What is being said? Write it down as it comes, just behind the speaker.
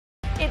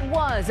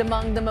was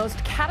among the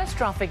most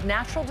catastrophic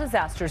natural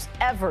disasters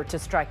ever to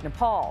strike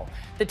Nepal.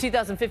 The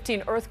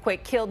 2015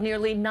 earthquake killed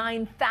nearly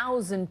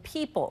 9,000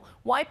 people,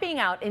 wiping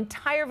out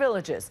entire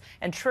villages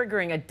and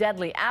triggering a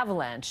deadly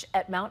avalanche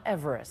at Mount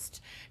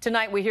Everest.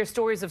 Tonight, we hear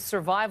stories of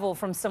survival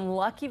from some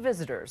lucky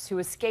visitors who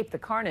escaped the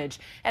carnage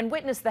and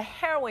witnessed the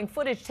harrowing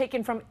footage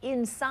taken from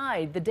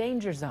inside the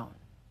danger zone.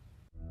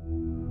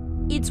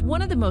 It's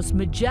one of the most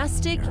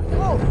majestic,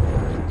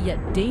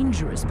 yet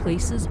dangerous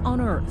places on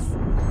Earth.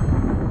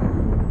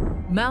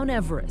 Mount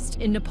Everest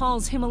in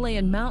Nepal's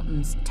Himalayan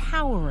mountains,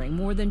 towering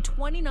more than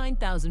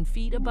 29,000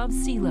 feet above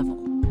sea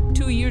level.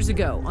 2 years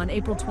ago, on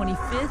April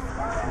 25th,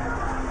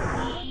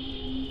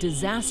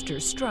 disaster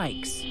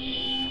strikes.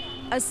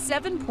 A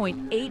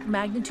 7.8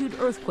 magnitude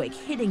earthquake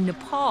hitting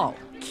Nepal,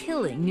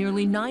 killing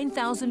nearly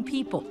 9,000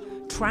 people,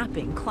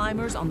 trapping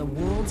climbers on the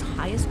world's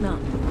highest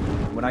mountain.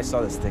 When I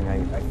saw this thing,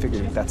 I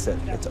figured that's it,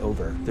 it's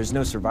over. There's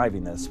no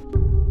surviving this.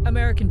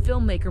 American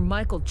filmmaker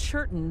Michael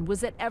Churton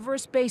was at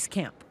Everest Base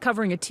Camp,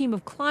 covering a team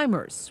of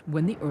climbers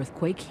when the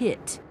earthquake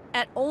hit.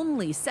 At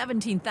only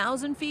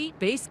 17,000 feet,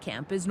 base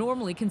camp is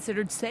normally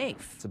considered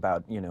safe. It's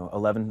about,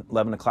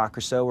 11 o'clock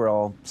or so. We're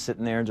all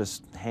sitting there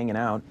just hanging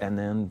out, and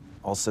then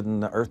all of a sudden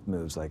the earth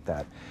moves like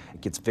that. It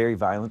gets very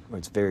violent,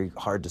 it's very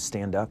hard to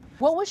stand up.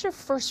 What was your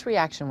first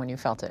reaction when you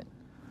felt it?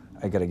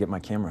 I gotta get my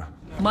camera.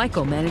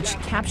 Michael managed to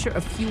capture a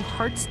few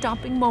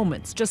heart-stopping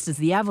moments just as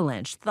the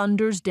avalanche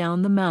thunders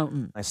down the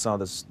mountain. I saw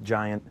this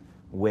giant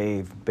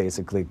wave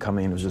basically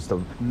coming. It was just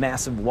a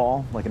massive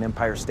wall, like an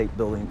Empire State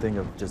Building thing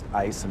of just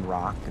ice and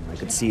rock. And I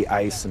could see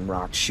ice and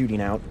rock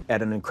shooting out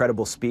at an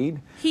incredible speed.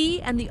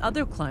 He and the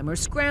other climbers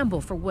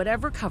scramble for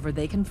whatever cover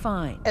they can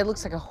find. It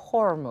looks like a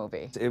horror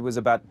movie. It was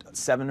about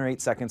 7 or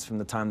 8 seconds from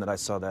the time that I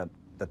saw that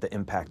the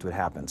impact would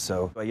happen.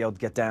 So I yelled,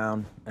 "Get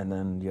down," and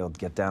then yelled,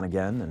 "Get down"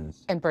 again.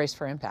 And brace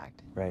for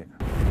impact. Right.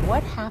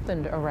 What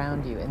happened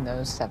around you in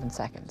those 7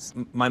 seconds?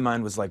 My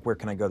mind was like, where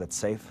can I go that's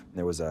safe?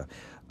 There was a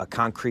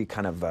concrete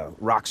kind of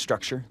rock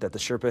structure that the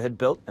Sherpa had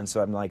built, and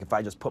so I'm like, if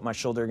I just put my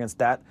shoulder against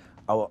that,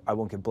 I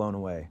won't get blown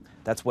away.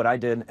 That's what I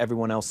did.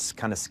 Everyone else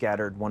kind of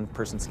scattered. One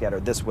person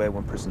scattered this way,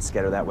 one person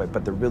scattered that way,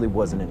 but there really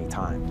wasn't any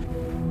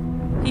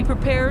time. He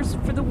prepares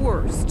for the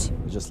worst.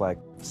 It was just like,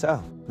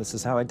 so, this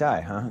is how I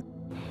die, huh?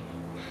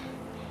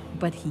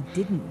 But he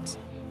didn't.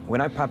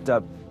 When I popped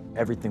up,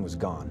 everything was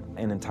gone.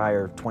 An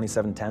entire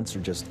 27 tents are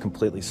just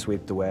completely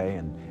swept away,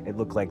 and it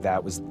looked like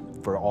that was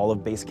for all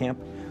of base camp.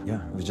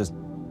 Yeah, it was just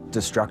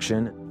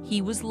destruction.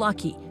 He was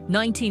lucky.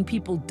 19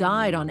 people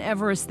died on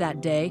Everest that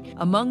day.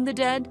 Among the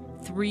dead,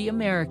 3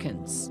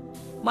 Americans.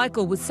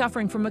 Michael was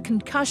suffering from a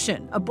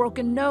concussion, a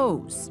broken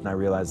nose. And I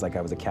realized like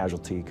I was a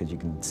casualty because you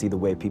can see the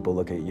way people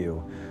look at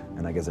you.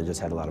 And I guess I just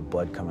had a lot of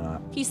blood coming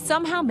up. He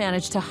somehow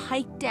managed to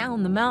hike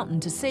down the mountain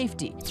to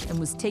safety and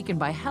was taken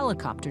by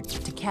helicopter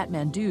to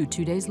Kathmandu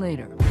 2 days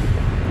later.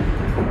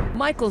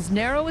 Michael's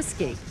narrow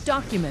escape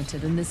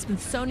documented in the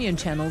Smithsonian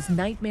Channel's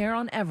Nightmare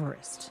on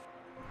Everest.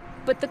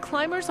 But the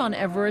climbers on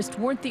Everest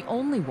weren't the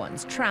only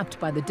ones trapped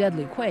by the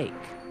deadly quake.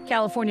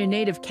 California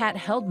native Kat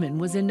Heldman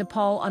was in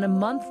Nepal on a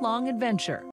month-long adventure.